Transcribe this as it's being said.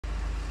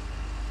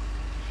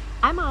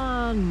I'm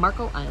on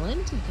Marco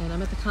Island and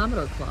I'm at the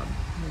Commodore Club.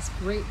 This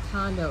great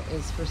condo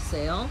is for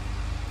sale.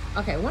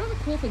 Okay, one of the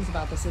cool things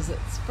about this is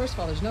it's, first of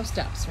all, there's no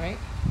steps, right?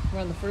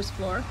 We're on the first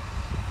floor.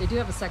 They do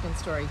have a second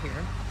story here.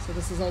 So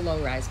this is a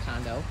low-rise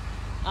condo.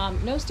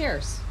 No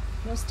stairs,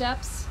 no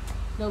steps,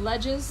 no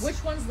ledges.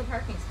 Which one's the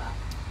parking spot?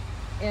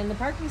 And the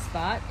parking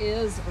spot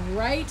is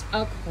right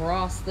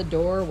across the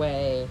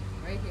doorway.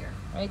 Right here.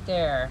 Right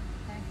there.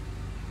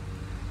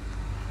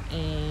 Okay.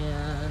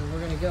 And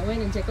we're gonna go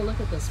in and take a look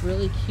at this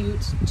really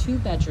cute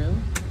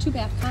two-bedroom,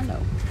 two-bath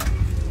condo.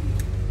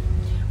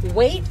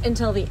 Wait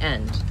until the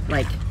end.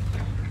 Like,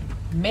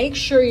 make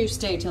sure you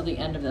stay till the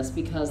end of this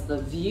because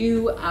the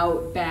view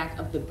out back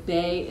of the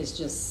bay is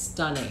just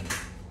stunning.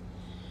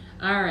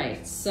 All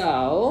right,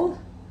 so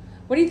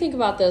what do you think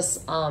about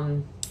this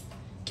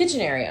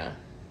kitchen area?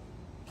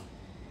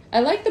 I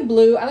like the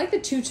blue, I like the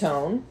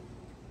two-tone.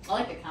 I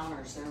like the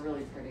counters, they're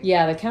really pretty.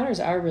 Yeah, the counters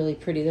are really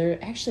pretty.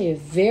 They're actually a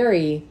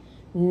very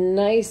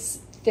nice,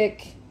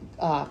 thick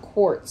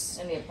quartz.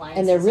 And the appliances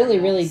and they're really,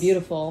 are really nice.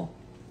 beautiful.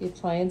 The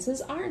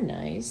appliances are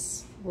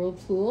nice.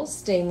 Whirlpool,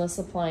 stainless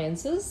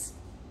appliances.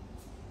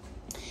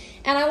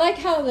 And I like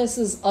how this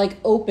is like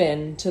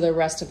open to the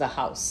rest of the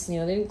house. You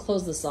know, they didn't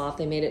close this off.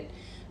 They made it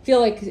feel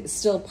like it's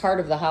still part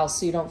of the house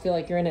so you don't feel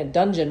like you're in a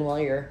dungeon while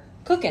you're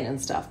cooking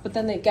and stuff. But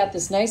then they've got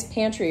this nice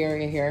pantry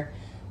area here.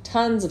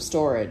 Tons of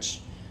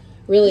storage.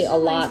 Really a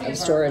lot of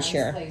storage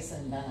here. Place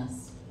in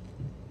Venice.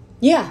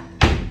 Yeah,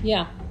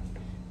 yeah.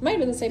 Might have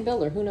been the same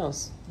builder, who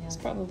knows? Yeah. It's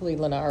probably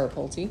Lennar or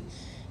Pulte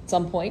at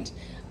some point.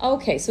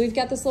 Okay, so we've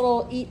got this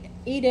little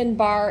eat-in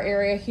bar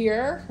area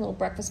here, little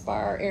breakfast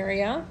bar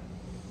area.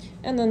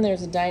 And then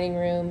there's a dining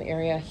room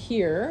area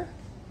here.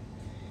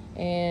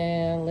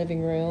 And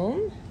living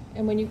room.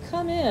 And when you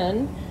come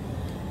in,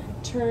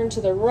 turn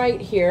to the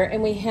right here,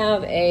 and we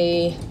have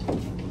a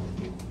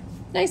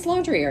nice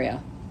laundry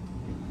area.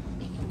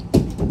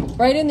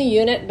 Right in the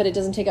unit, but it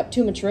doesn't take up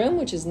too much room,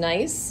 which is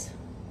nice.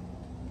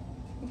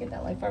 You get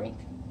that light for me?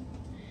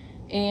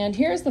 And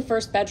here's the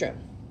first bedroom.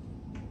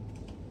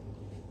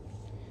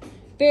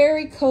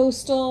 Very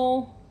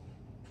coastal.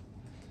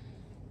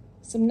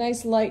 Some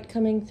nice light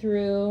coming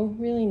through,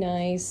 really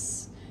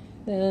nice.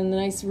 Then the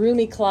nice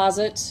roomy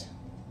closet,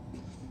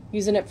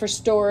 using it for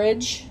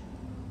storage.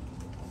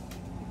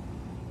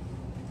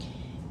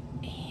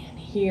 And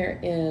here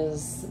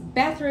is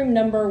bathroom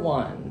number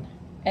 1.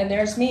 And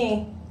there's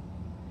me.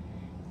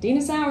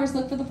 Dina Sowers,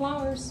 look for the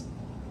flowers.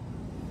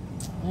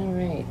 All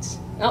right.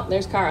 Oh,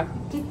 there's Cara.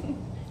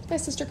 My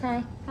sister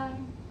Cara.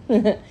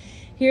 Hi.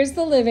 Here's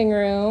the living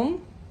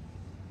room.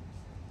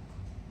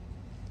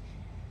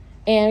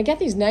 And I got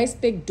these nice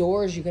big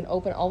doors you can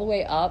open all the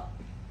way up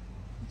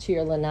to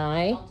your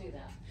lanai. I'll do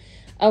that.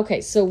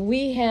 Okay, so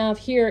we have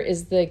here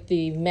is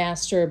the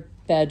master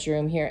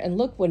bedroom here. And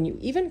look, when you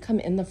even come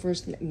in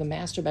the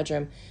master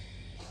bedroom,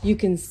 you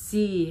can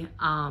see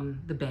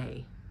the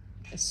bay.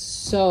 It's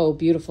so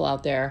beautiful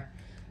out there.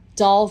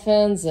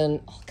 Dolphins and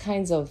all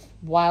kinds of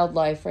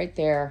wildlife right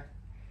there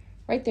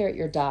at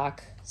your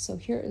dock. So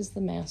here is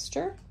the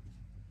master.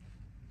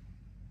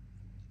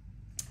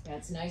 Yeah,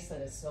 it's nice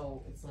that it's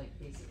like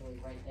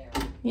basically right there.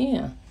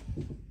 Yeah.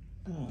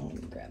 Oh, let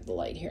me grab the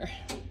light here.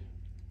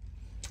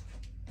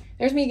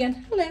 There's me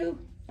again. Hello.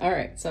 All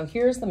right, so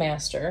here's the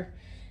master.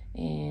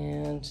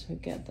 And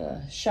we've got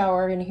the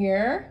shower in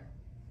here.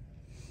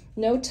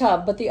 No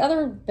tub, but the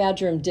other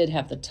bedroom did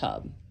have the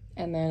tub.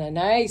 And then a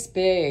nice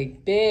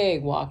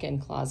big walk-in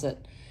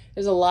closet.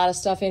 There's a lot of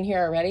stuff in here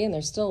already, and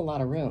there's still a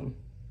lot of room.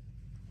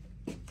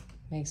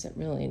 Makes it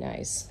really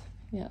nice.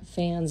 Yeah,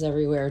 fans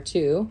everywhere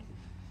too.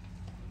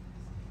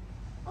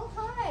 Oh,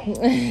 hi.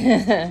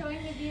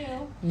 Enjoying the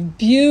view.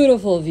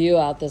 Beautiful view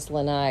out this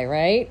lanai,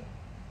 right?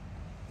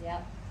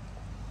 Yep.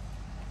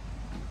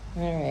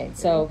 All right,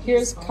 so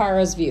here's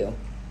Cara's view.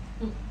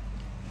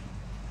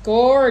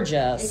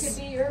 Gorgeous. It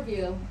could be your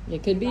view.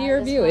 It could be Buy your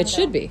this view. It condo.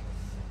 should be.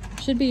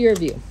 Should be your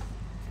view.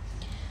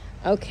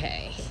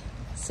 Okay,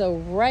 so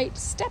right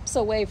steps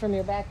away from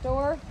your back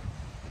door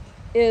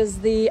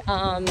is the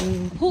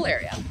pool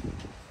area.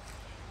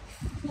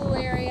 Pool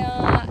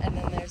area, and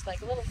then there's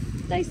like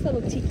a nice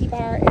little tiki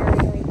bar area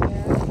right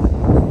there.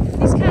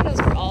 These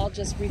condos were all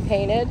just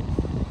repainted.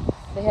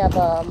 They have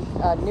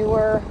a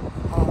newer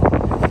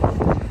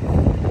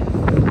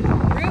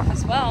roof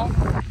as well.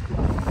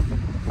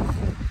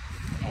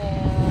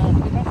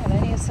 And we don't have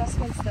any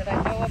assessments that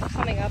I know of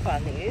coming up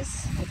on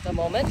these at the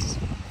moment.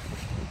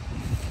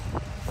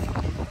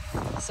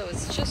 So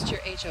it's just your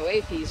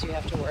HOA fees you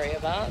have to worry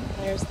about.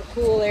 There's the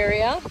pool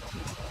area.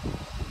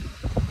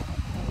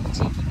 And the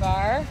tiki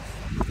bar.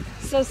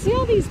 So see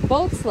all these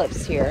boat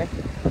slips here.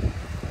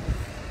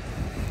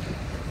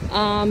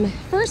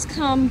 First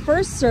come,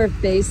 first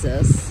served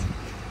basis.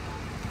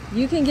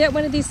 You can get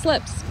one of these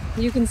slips.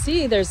 You can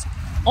see there's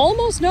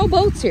almost no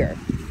boats here.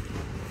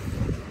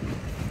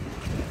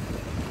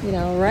 You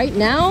know, right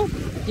now,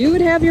 you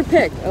would have your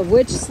pick of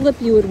which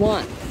slip you would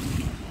want.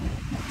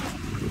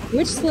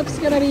 Which slip's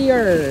gonna be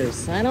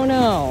yours? I don't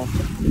know.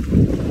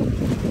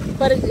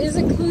 but it is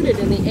included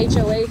in the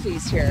HOA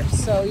fees here,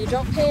 so you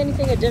don't pay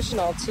anything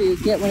additional to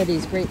get one of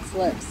these great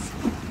slips.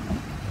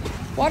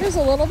 Water's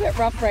a little bit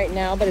rough right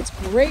now, but it's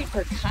great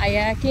for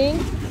kayaking.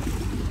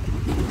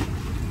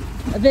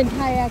 I've been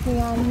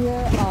kayaking on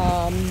here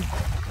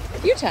a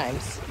few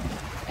times,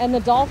 and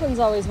the dolphins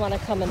always want to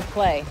come and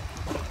play.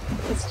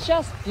 It's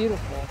just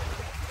beautiful.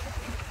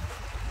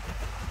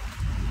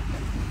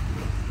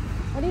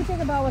 What do you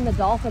think about when the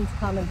dolphins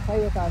come and play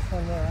with us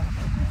when we're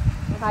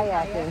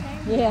kayaking?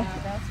 Yeah,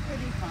 that's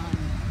pretty fun.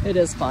 It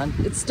is fun.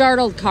 It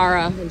startled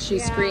Cara and she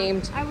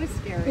screamed. I was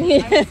scared. I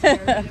was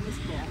scared, but it was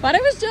cool. But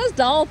it was just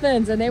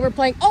dolphins and they were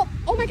playing. Oh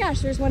my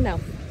gosh, there's one now.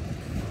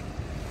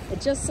 I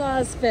just saw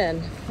a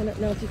spin. I don't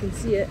know if you can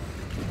see it.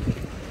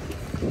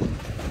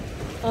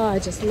 Oh, I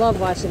just love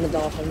watching the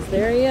dolphins.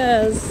 There he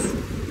is.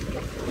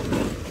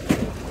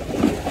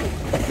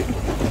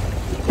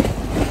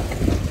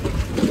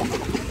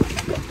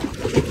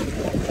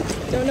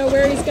 Don't know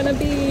where he's gonna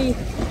be.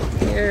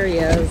 There he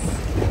is.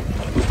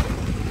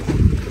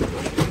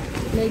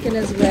 Making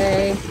his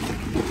way.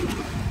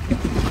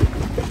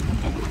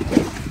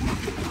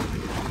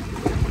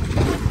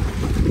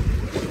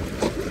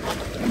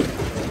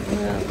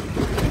 Well,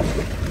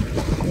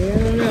 I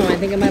don't know. I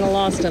think I might have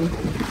lost him.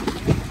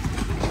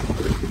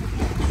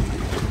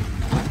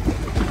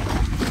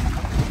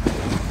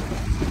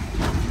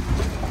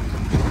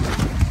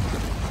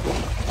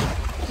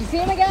 Did you see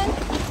him again?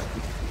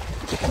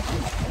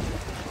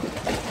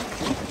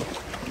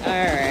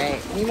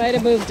 Alright, he might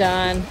have moved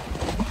on.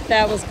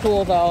 That was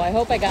cool though. I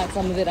hope I got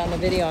some of it on the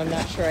video. I'm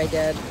not sure I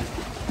did.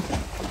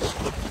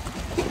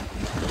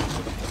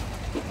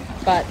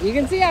 But you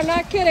can see I'm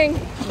not kidding.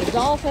 The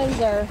dolphins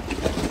are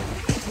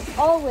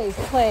always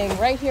playing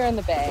right here in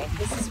the bay.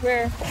 This is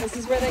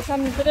where they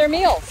come for their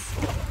meals.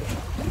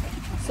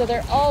 So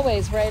they're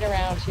always right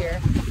around here.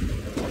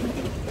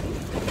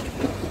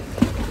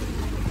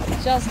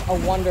 Just a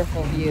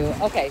wonderful view.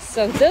 Okay,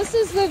 so this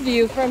is the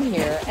view from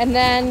here, and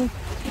then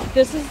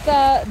this is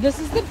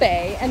the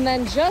bay, and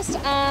then just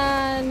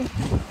on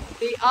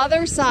the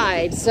other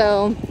side,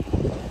 so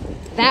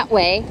that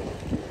way,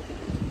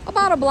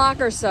 about a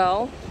block or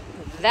so,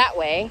 that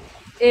way,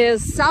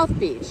 is South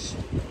Beach,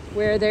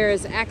 where there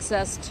is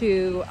access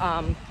to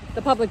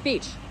the public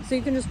beach. So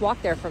you can just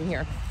walk there from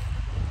here.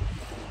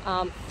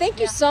 Thank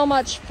you so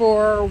much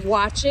for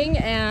watching,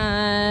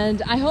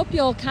 and I hope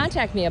you'll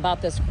contact me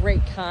about this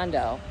great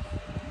condo.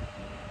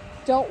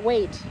 Don't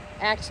wait,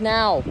 act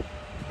now.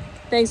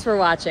 Thanks for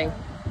watching.